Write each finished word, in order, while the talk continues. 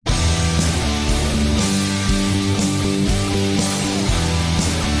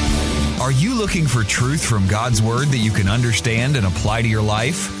Are you looking for truth from God's Word that you can understand and apply to your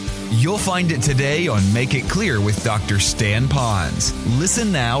life? You'll find it today on Make It Clear with Dr. Stan Ponz.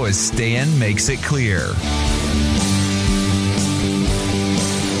 Listen now as Stan makes it clear.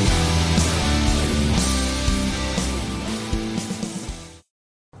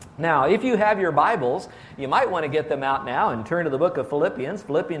 Now, if you have your Bibles, you might want to get them out now and turn to the book of Philippians,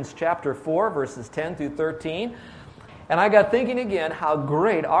 Philippians chapter 4, verses 10 through 13. And I got thinking again how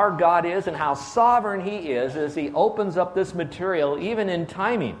great our God is and how sovereign He is as He opens up this material, even in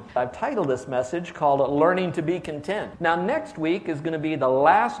timing. I've titled this message called Learning to be Content. Now, next week is going to be the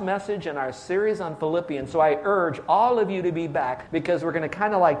last message in our series on Philippians, so I urge all of you to be back because we're going to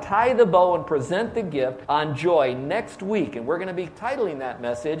kind of like tie the bow and present the gift on joy next week. And we're going to be titling that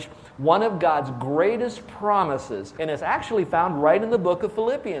message, One of God's Greatest Promises. And it's actually found right in the book of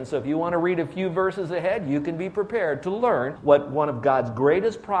Philippians. So if you want to read a few verses ahead, you can be prepared to learn what one of God's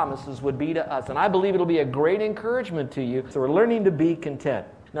greatest promises would be to us. And I believe it'll be a great encouragement to you. So we're learning to be content.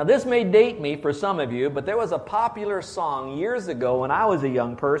 Now, this may date me for some of you, but there was a popular song years ago when I was a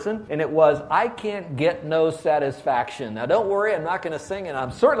young person, and it was, I Can't Get No Satisfaction. Now, don't worry, I'm not going to sing it. I'm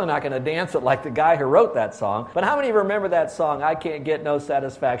certainly not going to dance it like the guy who wrote that song. But how many remember that song, I Can't Get No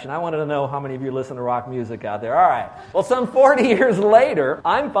Satisfaction? I wanted to know how many of you listen to rock music out there. All right. Well, some 40 years later,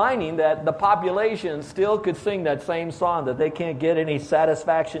 I'm finding that the population still could sing that same song, that they can't get any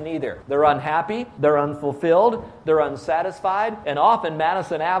satisfaction either. They're unhappy, they're unfulfilled, they're unsatisfied, and often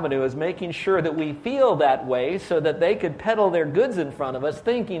Madison Avenue is making sure that we feel that way so that they could peddle their goods in front of us,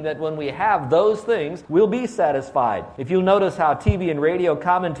 thinking that when we have those things, we'll be satisfied. If you'll notice how TV and radio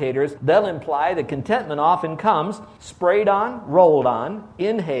commentators, they'll imply that contentment often comes sprayed on, rolled on,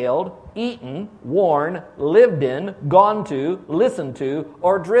 inhaled, eaten, worn, lived in, gone to, listened to,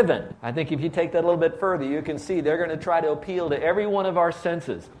 or driven. I think if you take that a little bit further, you can see they're going to try to appeal to every one of our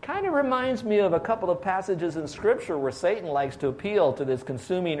senses. Kind of reminds me of a couple of passages in Scripture where Satan likes to appeal to this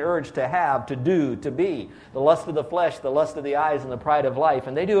consuming urge to have, to do, to be. The lust of the flesh, the lust of the eyes, and the pride of life.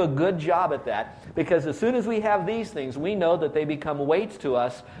 And they do a good job at that because as soon as we have these things, we know that they become weights to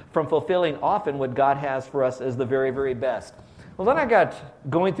us from fulfilling often what God has for us as the very, very best. Well, then I got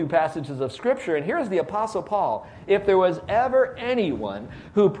going through passages of Scripture, and here's the Apostle Paul. If there was ever anyone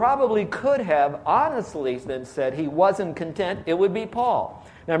who probably could have honestly then said he wasn't content, it would be Paul.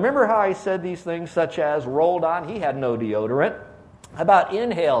 Now, remember how I said these things such as rolled on? He had no deodorant. How about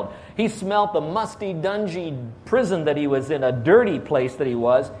inhaled? He smelt the musty, dungy prison that he was in, a dirty place that he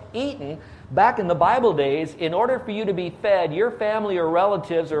was. Eaten. Back in the Bible days, in order for you to be fed, your family or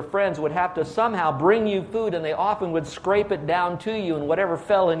relatives or friends would have to somehow bring you food, and they often would scrape it down to you, and whatever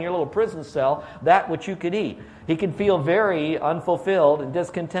fell in your little prison cell, that which you could eat. He could feel very unfulfilled and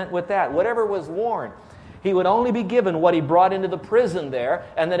discontent with that. Whatever was worn, he would only be given what he brought into the prison there,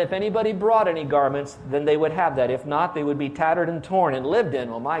 and that if anybody brought any garments, then they would have that. If not, they would be tattered and torn and lived in.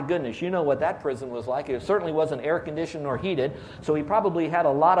 Well, my goodness, you know what that prison was like. It certainly wasn't air-conditioned or heated, so he probably had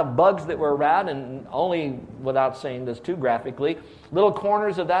a lot of bugs that were around, and only, without saying this too graphically, little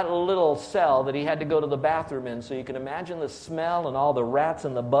corners of that little cell that he had to go to the bathroom in. So you can imagine the smell and all the rats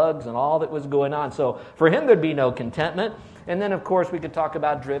and the bugs and all that was going on. So for him, there'd be no contentment. And then, of course, we could talk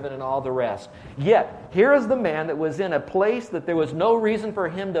about driven and all the rest. Yet, here is the man that was in a place that there was no reason for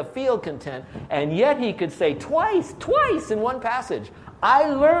him to feel content, and yet he could say twice in one passage, I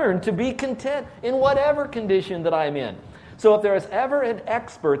learned to be content in whatever condition that I'm in. So if there is ever an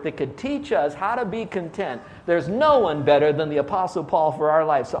expert that could teach us how to be content, there's no one better than the Apostle Paul for our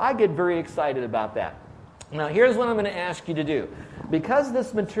life. So I get very excited about that. Now, here's what I'm going to ask you to do. Because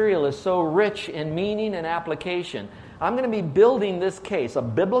this material is so rich in meaning and application, I'm going to be building this case, a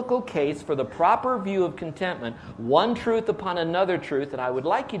biblical case for the proper view of contentment, one truth upon another truth, and I would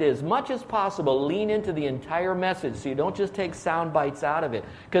like you to, as much as possible, lean into the entire message so you don't just take sound bites out of it.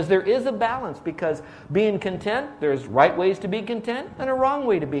 Because there is a balance, because being content, there's right ways to be content and a wrong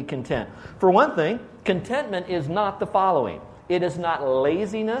way to be content. For one thing, contentment is not the following. It is not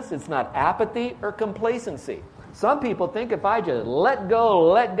laziness, it's not apathy or complacency. Some people think if I just let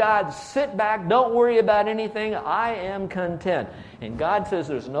go, let God, sit back, don't worry about anything, I am content. And God says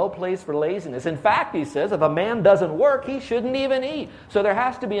there's no place for laziness. In fact, He says if a man doesn't work, he shouldn't even eat. So there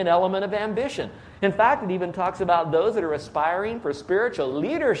has to be an element of ambition. In fact, it even talks about those that are aspiring for spiritual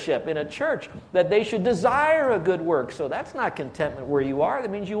leadership in a church, that they should desire a good work. So that's not contentment where you are.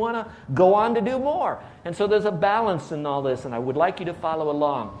 That means you want to go on to do more. And so there's a balance in all this, and I would like you to follow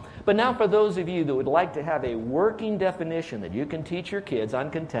along. But now for those of you that would like to have a working definition that you can teach your kids on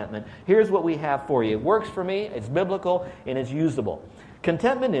contentment, here's what we have for you. It works for me, it's biblical, and it's usable.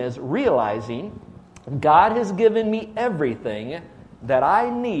 Contentment is realizing God has given me everything that I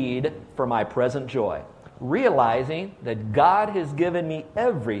need for my present joy. Realizing that God has given me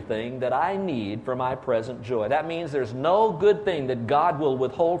everything that I need for my present joy. That means there's no good thing that God will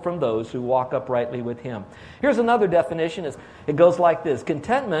withhold from those who walk uprightly with Him. Here's another definition. It goes like this.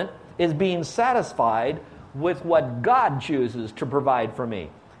 Contentment is being satisfied with what God chooses to provide for me.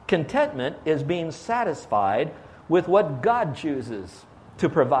 Contentment is being satisfied with what God chooses to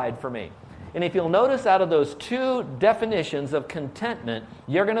provide for me. And if you'll notice out of those two definitions of contentment,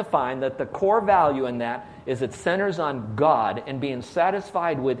 you're going to find that the core value in that is it centers on God and being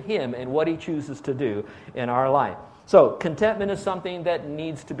satisfied with Him and what He chooses to do in our life. So contentment is something that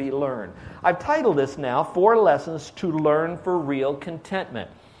needs to be learned. I've titled this now, 4 Lessons to Learn for Real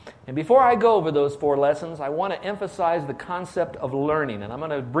Contentment. And before I go over those 4 lessons, I want to emphasize the concept of learning. And I'm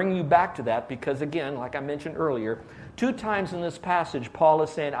going to bring you back to that because, again, like I mentioned earlier, 2 times in this passage, Paul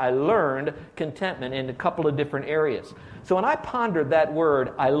is saying, I learned contentment in a couple of different areas. So when I pondered that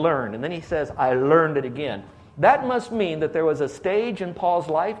word, I learned, and then he says, I learned it again. That must mean that there was a stage in Paul's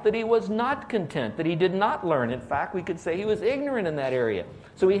life that he was not content, that he did not learn. In fact, we could say he was ignorant in that area.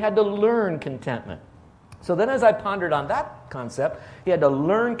 So he had to learn contentment. So then as I pondered on that concept, he had to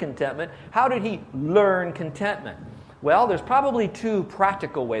learn contentment. How did he learn contentment? Well, there's probably 2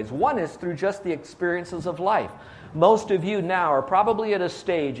 practical ways. One is through just the experiences of life. Most of you now are probably at a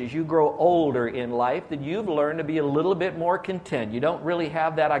stage as you grow older in life that you've learned to be a little bit more content. You don't really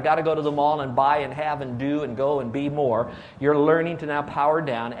have that, I got to go to the mall and buy and have and do and go and be more. You're learning to now power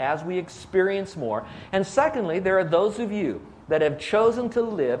down as we experience more. And secondly, there are those of you that have chosen to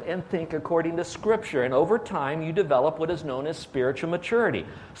live and think according to Scripture. And over time, you develop what is known as spiritual maturity.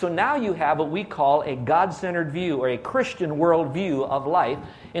 So now you have what we call a God-centered view or a Christian worldview of life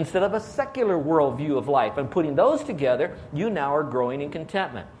instead of a secular worldview of life. And putting those together, you now are growing in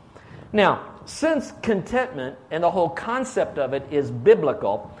contentment. Now, since contentment and the whole concept of it is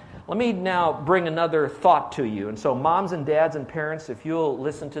biblical, let me now bring another thought to you. And so moms and dads and parents, if you'll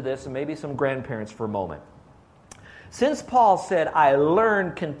listen to this, and maybe some grandparents for a moment. Since Paul said, I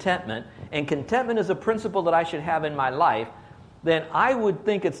learned contentment, and contentment is a principle that I should have in my life, then I would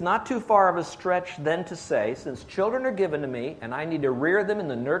think it's not too far of a stretch then to say, since children are given to me, and I need to rear them in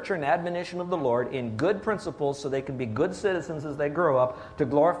the nurture and admonition of the Lord in good principles so they can be good citizens as they grow up to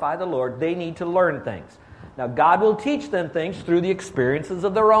glorify the Lord, they need to learn things. Now, God will teach them things through the experiences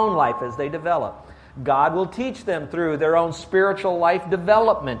of their own life as they develop. God will teach them through their own spiritual life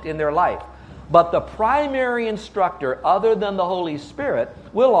development in their life. But the primary instructor, other than the Holy Spirit,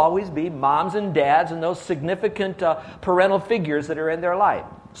 will always be moms and dads and those significant parental figures that are in their life.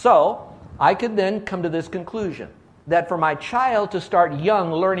 So, I could then come to this conclusion, that for my child to start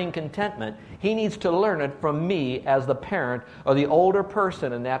young learning contentment, he needs to learn it from me as the parent or the older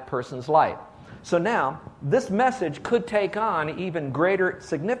person in that person's life. So now, this message could take on even greater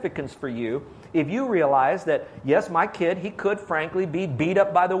significance for you if you realize that, yes, my kid, he could frankly be beat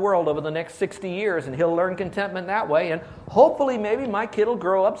up by the world over the next 60 years and he'll learn contentment that way, and hopefully maybe my kid will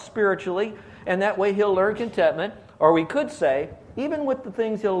grow up spiritually and that way he'll learn contentment. Or we could say, even with the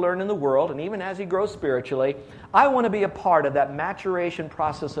things he'll learn in the world and even as he grows spiritually, I want to be a part of that maturation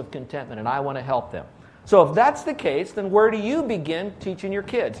process of contentment and I want to help them. So if that's the case, then where do you begin teaching your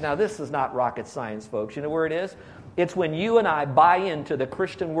kids? Now, this is not rocket science, folks. You know where it is? It's when you and I buy into the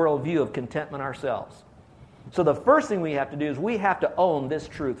Christian worldview of contentment ourselves. So the first thing we have to do is we have to own this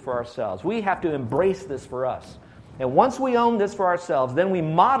truth for ourselves. We have to embrace this for us. And once we own this for ourselves, then we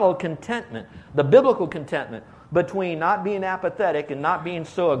model contentment, the biblical contentment, between not being apathetic and not being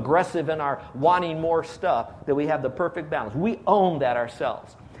so aggressive in our wanting more stuff that we have the perfect balance. We own that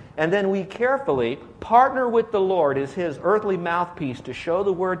ourselves. And then we carefully partner with the Lord as His earthly mouthpiece to show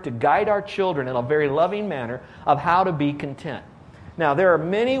the Word, to guide our children in a very loving manner of how to be content. Now, there are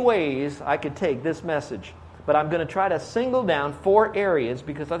many ways I could take this message, but I'm going to try to single down 4 areas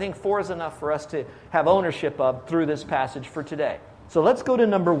because I think 4 is enough for us to have ownership of through this passage for today. So let's go to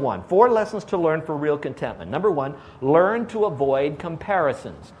number 1, 4 lessons to learn for real contentment. Number 1, learn to avoid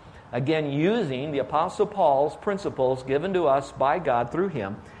comparisons. Again, using the Apostle Paul's principles given to us by God through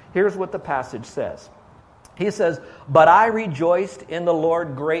him. Here's what the passage says. He says, but I rejoiced in the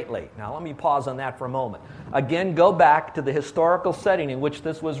Lord greatly. Now let me pause on that for a moment. Again, go back to the historical setting in which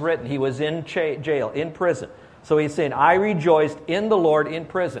this was written. He was in jail, in prison. So he's saying, I rejoiced in the Lord in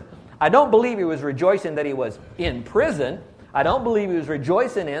prison. I don't believe he was rejoicing that he was in prison. I don't believe he was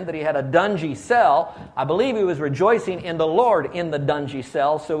rejoicing in that he had a dungy cell. I believe he was rejoicing in the Lord in the dungy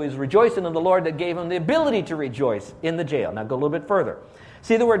cell. So he's rejoicing in the Lord that gave him the ability to rejoice in the jail. Now go a little bit further.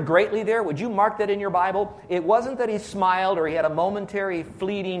 See the word greatly there? Would you mark that in your Bible? It wasn't that he smiled or he had a momentary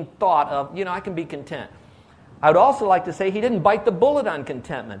fleeting thought of, I can be content. I would also like to say he didn't bite the bullet on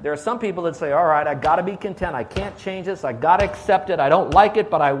contentment. There are some people that say, all right, I got to be content. I can't change this. I got to accept it. I don't like it,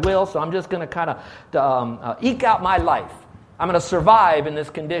 but I will. So I'm just going to kind of eke out my life. I'm going to survive in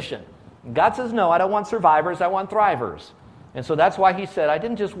this condition. And God says, no, I don't want survivors. I want thrivers. And so that's why he said, I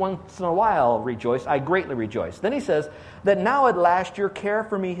didn't just once in a while rejoice. I greatly rejoice. Then he says that now at last your care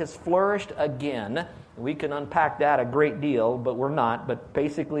for me has flourished again. We can unpack that a great deal, but we're not. But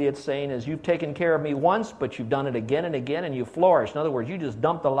basically it's saying is you've taken care of me once, but you've done it again and again, and you flourished. In other words, you just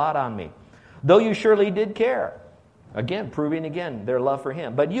dumped a lot on me. Though you surely did care. Again, proving again their love for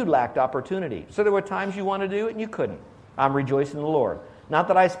him. But you lacked opportunity. So there were times you wanted to do it and you couldn't. I'm rejoicing in the Lord. Not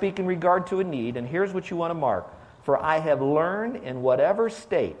that I speak in regard to a need, and here's what you want to mark. For I have learned in whatever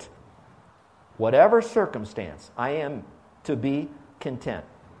state, whatever circumstance, I am to be content.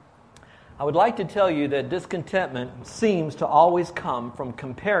 I would like to tell you that discontentment seems to always come from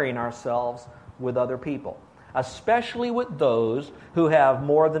comparing ourselves with other people, especially with those who have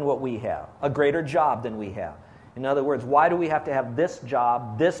more than what we have, a greater job than we have. In other words, why do we have to have this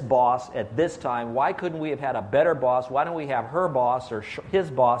job, this boss at this time? Why couldn't we have had a better boss? Why don't we have her boss or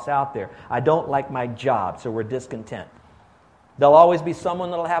his boss out there? I don't like my job, so we're discontent. There'll always be someone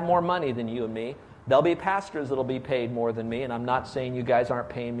that'll have more money than you and me. There'll be pastors that'll be paid more than me, and I'm not saying you guys aren't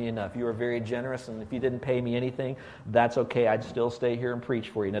paying me enough. You are very generous, and if you didn't pay me anything, that's okay. I'd still stay here and preach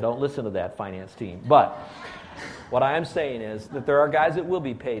for you. Now, don't listen to that finance team. But what I am saying is that there are guys that will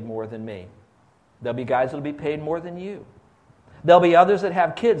be paid more than me. There'll be guys that'll be paid more than you. There'll be others that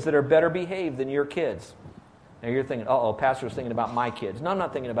have kids that are better behaved than your kids. Now you're thinking, pastor's thinking about my kids. No, I'm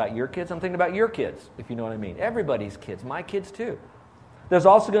not thinking about your kids. I'm thinking about your kids, if you know what I mean. Everybody's kids, my kids too. There's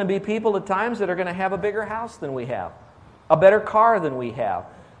also going to be people at times that are going to have a bigger house than we have, a better car than we have,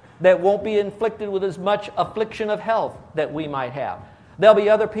 that won't be inflicted with as much affliction of health that we might have. There'll be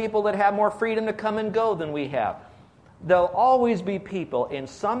other people that have more freedom to come and go than we have. There'll always be people in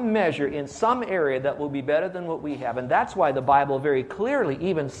some measure, in some area that will be better than what we have. And that's why the Bible very clearly,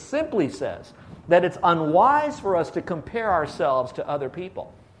 even simply says that it's unwise for us to compare ourselves to other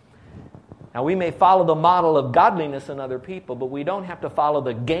people. Now, we may follow the model of godliness in other people, but we don't have to follow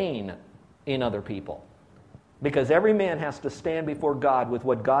the gain in other people. Because every man has to stand before God with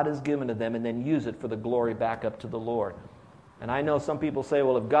what God has given to them and then use it for the glory back up to the Lord. And I know some people say,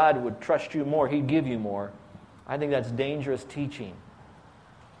 well, if God would trust you more, He'd give you more. I think that's dangerous teaching.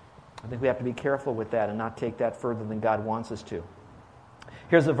 I think we have to be careful with that and not take that further than God wants us to.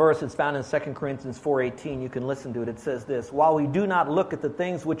 Here's a verse that's found in 2 Corinthians 4:18. You can listen to it. It says this, while we do not look at the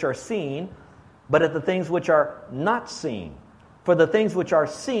things which are seen, but at the things which are not seen. For the things which are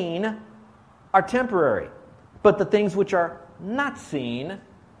seen are temporary, but the things which are not seen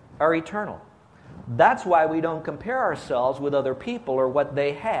are eternal. That's why we don't compare ourselves with other people or what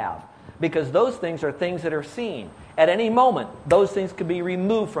they have, because those things are things that are seen. At any moment, those things could be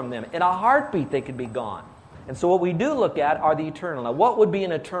removed from them. In a heartbeat, they could be gone. And so what we do look at are the eternal. Now, what would be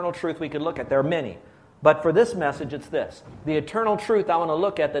an eternal truth we could look at? There are many. But for this message, it's this. The eternal truth I want to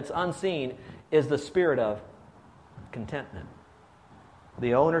look at that's unseen is the spirit of contentment.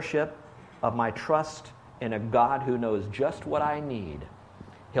 The ownership of my trust in a God who knows just what I need.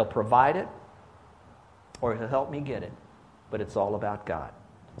 He'll provide it, or He'll help me get it. But it's all about God.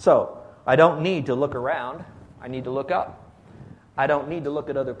 So, I don't need to look around. I need to look up. I don't need to look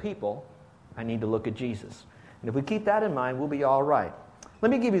at other people. I need to look at Jesus. And if we keep that in mind, we'll be all right.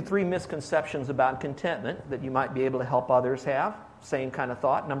 Let me give you 3 misconceptions about contentment that you might be able to help others have. Same kind of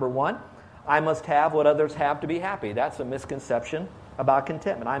thought. Number 1, I must have what others have to be happy. That's a misconception about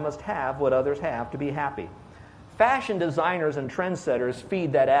contentment. I must have what others have to be happy. Fashion designers and trendsetters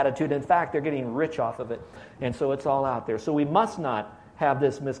feed that attitude. In fact, they're getting rich off of it. And so it's all out there. So we must not have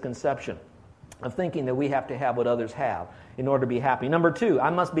this misconception of thinking that we have to have what others have in order to be happy. Number 2, I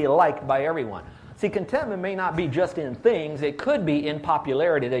must be liked by everyone. See, contentment may not be just in things. It could be in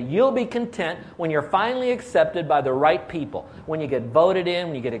popularity, that you'll be content when you're finally accepted by the right people. When you get voted in,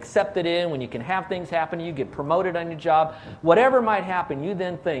 when you get accepted in, when you can have things happen, you get promoted on your job. Whatever might happen, you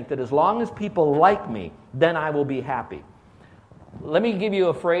then think that as long as people like me, then I will be happy. Let me give you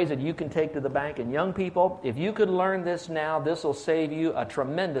a phrase that you can take to the bank. And young people, if you could learn this now, this will save you a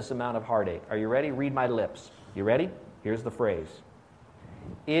tremendous amount of heartache. Are you ready? Read my lips. You ready? Here's the phrase.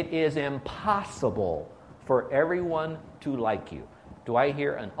 It is impossible for everyone to like you. Do I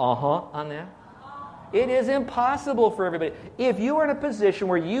hear an on that? It is impossible for everybody. If you are in a position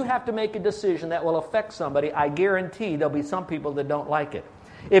where you have to make a decision that will affect somebody, I guarantee there'll be some people that don't like it.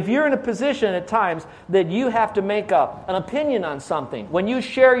 If you're in a position at times that you have to make an opinion on something, when you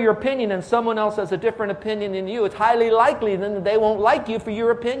share your opinion and someone else has a different opinion than you, it's highly likely then that they won't like you for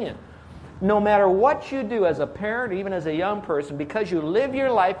your opinion. No matter what you do as a parent, even as a young person, because you live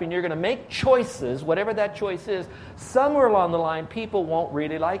your life and you're going to make choices, whatever that choice is, somewhere along the line, people won't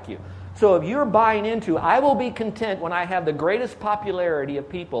really like you. So if you're buying into, I will be content when I have the greatest popularity of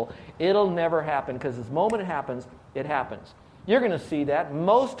people, it'll never happen, because the moment it happens, it happens. You're going to see that.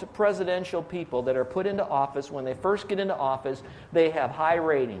 Most presidential people that are put into office, when they first get into office, they have high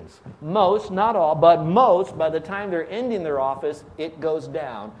ratings. Most, not all, but most, by the time they're ending their office, it goes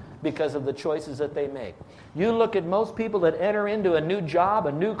down because of the choices that they make. You look at most people that enter into a new job,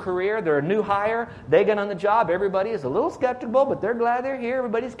 a new career, they're a new hire, they get on the job, everybody is a little skeptical, but they're glad they're here.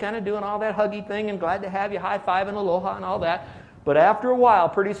 Everybody's kind of doing all that huggy thing and glad to have you, high-five and aloha and all that. But after a while,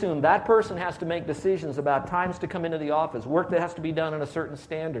 pretty soon, that person has to make decisions about times to come into the office, work that has to be done in a certain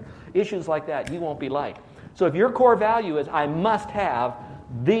standard, issues like that you won't be liked. So if your core value is, I must have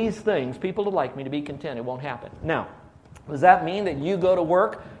these things, people to like me, to be content, it won't happen. Now, does that mean that you go to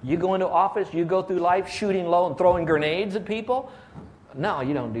work, you go into office, you go through life shooting low and throwing grenades at people? No,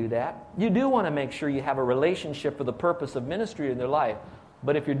 you don't do that. You do want to make sure you have a relationship for the purpose of ministry in their life.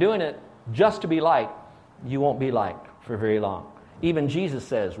 But if you're doing it just to be liked, you won't be liked for very long. Even Jesus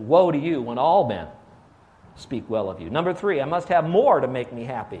says, woe to you when all men speak well of you. Number 3, I must have more to make me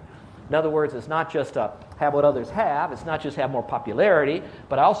happy. In other words, it's not just to have what others have, it's not just have more popularity,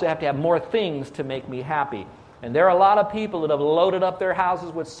 but I also have to have more things to make me happy. And there are a lot of people that have loaded up their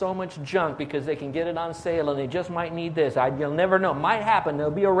houses with so much junk because they can get it on sale and they just might need this. You'll never know. It might happen.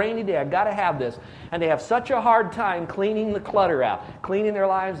 There'll be a rainy day. I've got to have this. And they have such a hard time cleaning the clutter out, cleaning their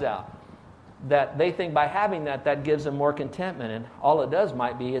lives out, that they think by having that gives them more contentment. And all it does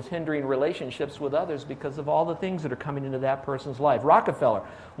might be is hindering relationships with others because of all the things that are coming into that person's life. Rockefeller,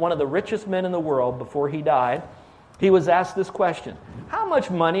 one of the richest men in the world before he died, he was asked this question: how much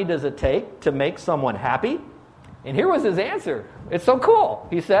money does it take to make someone happy? And here was his answer. It's so cool.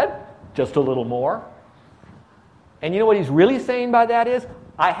 He said, just a little more. And you know what he's really saying by that is,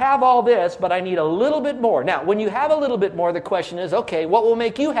 I have all this, but I need a little bit more. Now, when you have a little bit more, the question is, okay, what will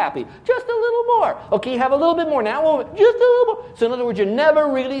make you happy? Just a little more. Okay, you have a little bit more. Now, just a little more. So in other words, you're never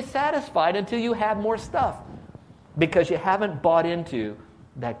really satisfied until you have more stuff, because you haven't bought into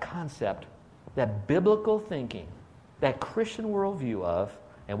that concept, that biblical thinking, that Christian worldview of,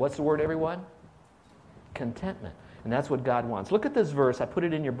 and what's the word, everyone? Contentment. And that's what God wants. Look at this verse. I put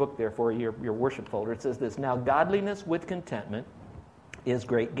it in your book there for your worship folder. It says this: now godliness with contentment is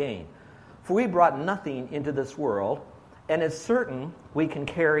great gain. For we brought nothing into this world, and it's certain we can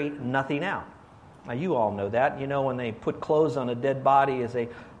carry nothing out. Now you all know that. You know when they put clothes on a dead body, as they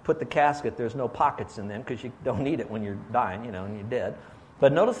put the casket, there's no pockets in them because you don't need it when you're dying, and you're dead.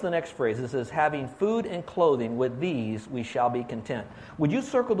 But notice the next phrase. It says, having food and clothing, with these we shall be content. Would you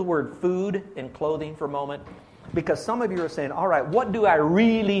circle the word food and clothing for a moment? Because some of you are saying, all right, what do I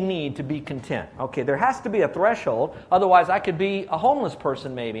really need to be content? Okay, there has to be a threshold. Otherwise, I could be a homeless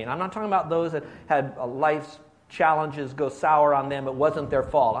person maybe. And I'm not talking about those that had life's challenges go sour on them. It wasn't their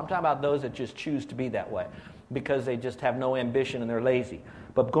fault. I'm talking about those that just choose to be that way because they just have no ambition and they're lazy.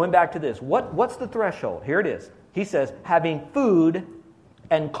 But going back to this, what's the threshold? Here it is. He says, having food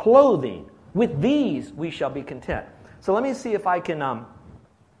and clothing, with these we shall be content. So let me see if I can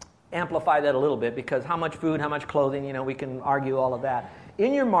amplify that a little bit, because how much food, how much clothing, we can argue all of that.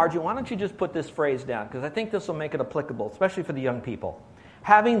 In your margin, why don't you just put this phrase down, because I think this will make it applicable, especially for the young people.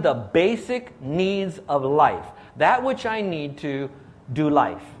 Having the basic needs of life, that which I need to do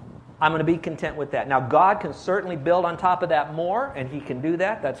life. I'm going to be content with that. Now, God can certainly build on top of that more, and He can do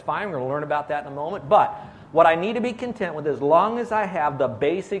that. That's fine. We're going to learn about that in a moment. But what I need to be content with, as long as I have the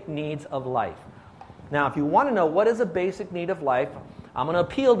basic needs of life. Now, if you want to know what is a basic need of life, I'm going to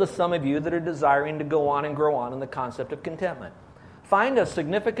appeal to some of you that are desiring to go on and grow on in the concept of contentment. Find a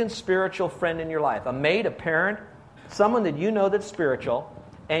significant spiritual friend in your life, a mate, a parent, someone that you know that's spiritual,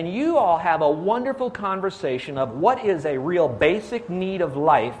 and you all have a wonderful conversation of what is a real basic need of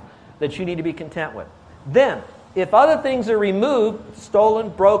life that you need to be content with. Then, if other things are removed, stolen,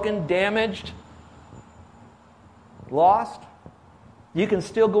 broken, damaged, lost, you can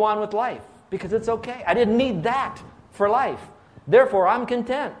still go on with life because it's okay. I didn't need that for life. Therefore, I'm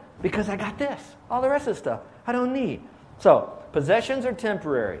content because I got this. All the rest of the stuff I don't need. So, possessions are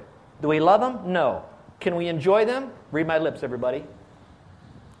temporary. Do we love them? No. Can we enjoy them? Read my lips, everybody.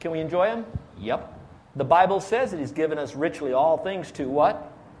 Can we enjoy them? Yep. The Bible says that He's given us richly all things to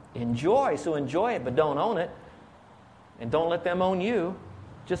what? Enjoy. So enjoy it, but don't own it. And don't let them own you.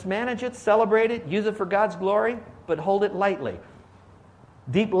 Just manage it, celebrate it, use it for God's glory, but hold it lightly.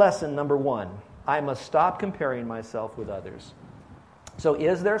 Deep lesson number 1. I must stop comparing myself with others. So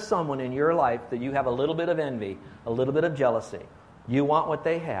is there someone in your life that you have a little bit of envy, a little bit of jealousy? You want what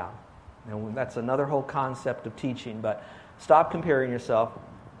they have. And that's another whole concept of teaching, but stop comparing yourself,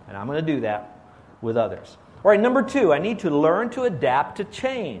 and I'm going to do that with others. All right, number 2, I need to learn to adapt to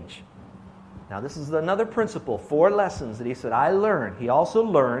change. Now, this is another principle, 4 lessons that he said I learned. He also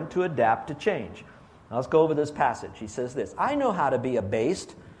learned to adapt to change. Now, let's go over this passage. He says this, I know how to be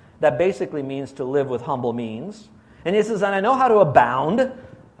abased. That basically means to live with humble means. And he says, and I know how to abound.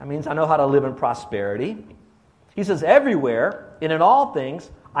 That means I know how to live in prosperity. He says, everywhere and in all things,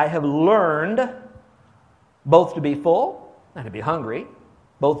 I have learned both to be full and to be hungry,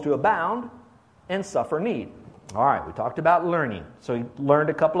 both to abound and suffer need. All right, we talked about learning. So he learned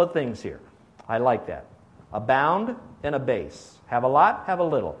a couple of things here. I like that. Abound and abase. Have a lot, have a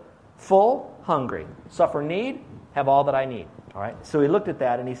little. Full, hungry. Suffer need, have all that I need. All right, so he looked at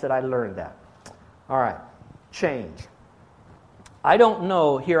that and he said, I learned that. All right, change. I don't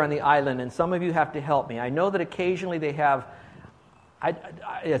know here on the island, and some of you have to help me. I know that occasionally they have,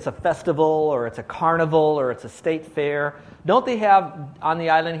 it's a festival or it's a carnival or it's a state fair. Don't they have on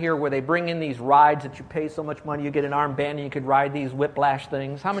the island here where they bring in these rides that you pay so much money, you get an armband and you could ride these whiplash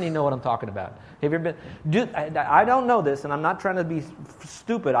things? How many know what I'm talking about? Have you ever been? I don't know this, and I'm not trying to be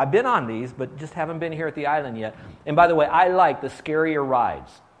stupid. I've been on these, but just haven't been here at the island yet. And by the way, I like the scarier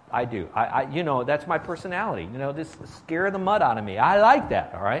rides. I do. That's my personality. This scare the mud out of me. I like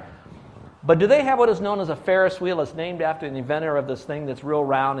that, all right? But do they have what is known as a Ferris wheel? It's named after the inventor of this thing that's real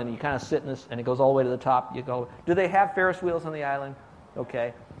round, and you kind of sit in this, and it goes all the way to the top. Do they have Ferris wheels on the island?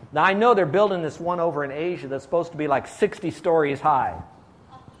 Okay. Now, I know they're building this one over in Asia that's supposed to be like 60 stories high.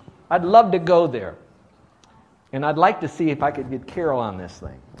 I'd love to go there. And I'd like to see if I could get Carol on this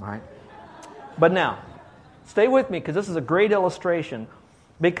thing, all right? But now, stay with me, because this is a great illustration,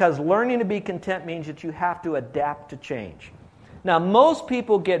 because learning to be content means that you have to adapt to change. Now, most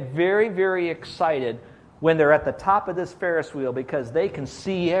people get very, very excited when they're at the top of this Ferris wheel because they can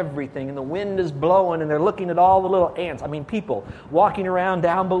see everything and the wind is blowing and they're looking at all the little ants. I mean, people walking around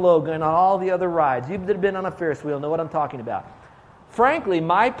down below going on all the other rides. You that have been on a Ferris wheel know what I'm talking about. Frankly,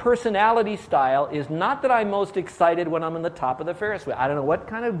 my personality style is not that I'm most excited when I'm on the top of the Ferris wheel. I don't know what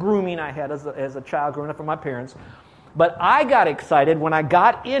kind of grooming I had as a child growing up from my parents, but I got excited when I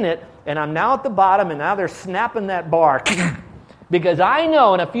got in it and I'm now at the bottom and now they're snapping that bar. Because I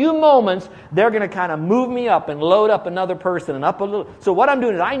know in a few moments, they're going to kind of move me up and load up another person and up a little. So what I'm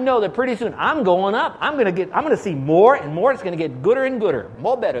doing is I know that pretty soon I'm going up. I'm going to see more and more. It's going to get gooder and gooder,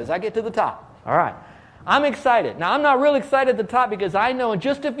 more better as I get to the top. All right. I'm excited. Now, I'm not really excited at the top because I know in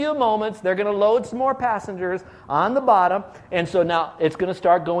just a few moments, they're going to load some more passengers on the bottom. And so now it's going to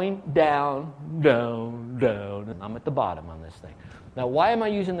start going down, down, down. And I'm at the bottom on this thing. Now, why am I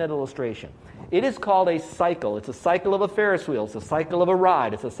using that illustration? It is called a cycle. It's a cycle of a Ferris wheel. It's a cycle of a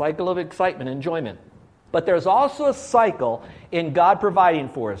ride. It's a cycle of excitement, enjoyment. But there's also a cycle in God providing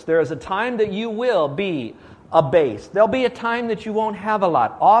for us. There is a time that you will be abased. There'll be a time that you won't have a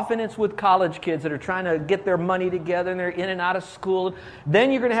lot. Often it's with college kids that are trying to get their money together and they're in and out of school. Then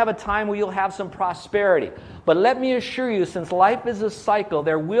you're going to have a time where you'll have some prosperity. But let me assure you, since life is a cycle,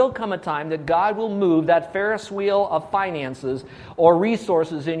 there will come a time that God will move that Ferris wheel of finances or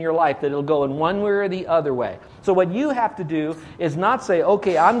resources in your life that it'll go in one way or the other way. So what you have to do is not say,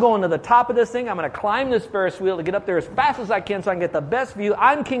 okay, I'm going to the top of this thing. I'm going to climb this Ferris wheel to get up there as fast as I can so I can get the best view.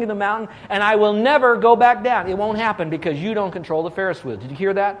 I'm king of the mountain, and I will never go back down. It won't happen because you don't control the Ferris wheel. Did you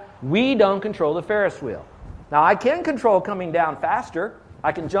hear that? We don't control the Ferris wheel. Now, I can control coming down faster.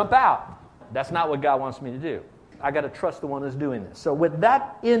 I can jump out. That's not what God wants me to do. I got to trust the one who's doing this. So with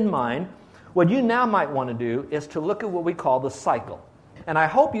that in mind, what you now might want to do is to look at what we call the cycle. And I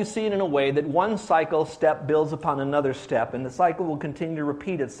hope you see it in a way that one cycle step builds upon another step, and the cycle will continue to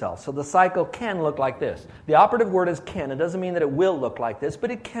repeat itself. So the cycle can look like this. The operative word is can. It doesn't mean that it will look like this,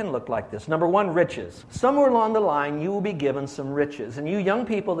 but it can look like this. Number one, riches. Somewhere along the line, you will be given some riches. And you young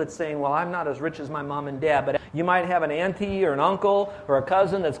people that's saying, well, I'm not as rich as my mom and dad, but you might have an auntie or an uncle or a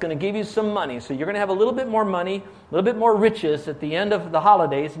cousin that's going to give you some money. So you're going to have a little bit more money, a little bit more riches at the end of the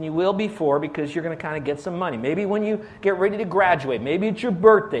holidays than you will before because you're going to kind of get some money. Maybe when you get ready to graduate, maybe it's your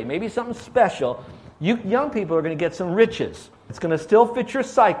birthday, maybe something special, you young people are going to get some riches. It's going to still fit your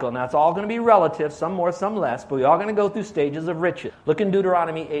cycle. Now, it's all going to be relative, some more, some less, but we're all going to go through stages of riches. Look in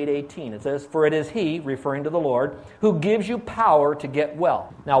Deuteronomy 8:18. It says, for it is He, referring to the Lord, who gives you power to get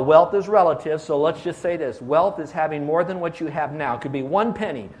wealth. Now, wealth is relative, so let's just say this. Wealth is having more than what you have now. It could be 1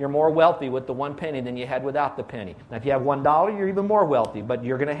 penny. You're more wealthy with the 1 penny than you had without the penny. Now, if you have $1, you're even more wealthy, but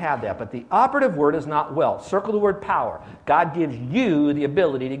you're going to have that. But the operative word is not wealth. Circle the word power. God gives you the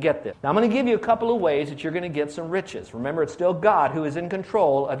ability to get this. Now, I'm going to give you a couple of ways that you're going to get some riches. Remember, it's still God who is in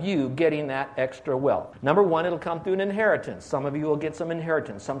control of you getting that extra wealth. Number one, it'll come through an inheritance. Some of you will get some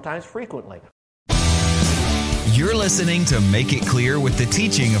inheritance, sometimes frequently. You're listening to Make It Clear with the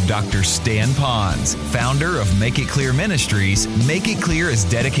teaching of Dr. Stan Ponz, founder of Make It Clear Ministries. Make It Clear is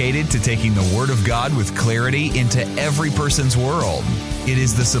dedicated to taking the Word of God with clarity into every person's world. It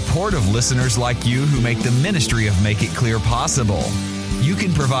is the support of listeners like you who make the ministry of Make It Clear possible. You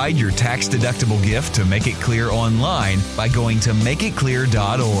can provide your tax-deductible gift to Make It Clear online by going to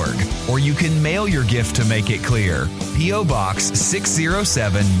makeitclear.org, or you can mail your gift to Make It Clear, P.O. Box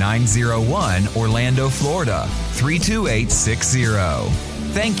 607901, Orlando, Florida 32860.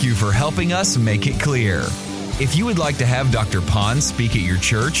 Thank you for helping us make it clear. If you would like to have Dr. Ponz speak at your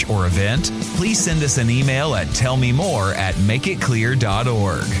church or event, please send us an email at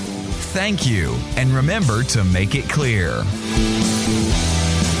tellmemore@makeitclear.org. Thank you, and remember to make it clear.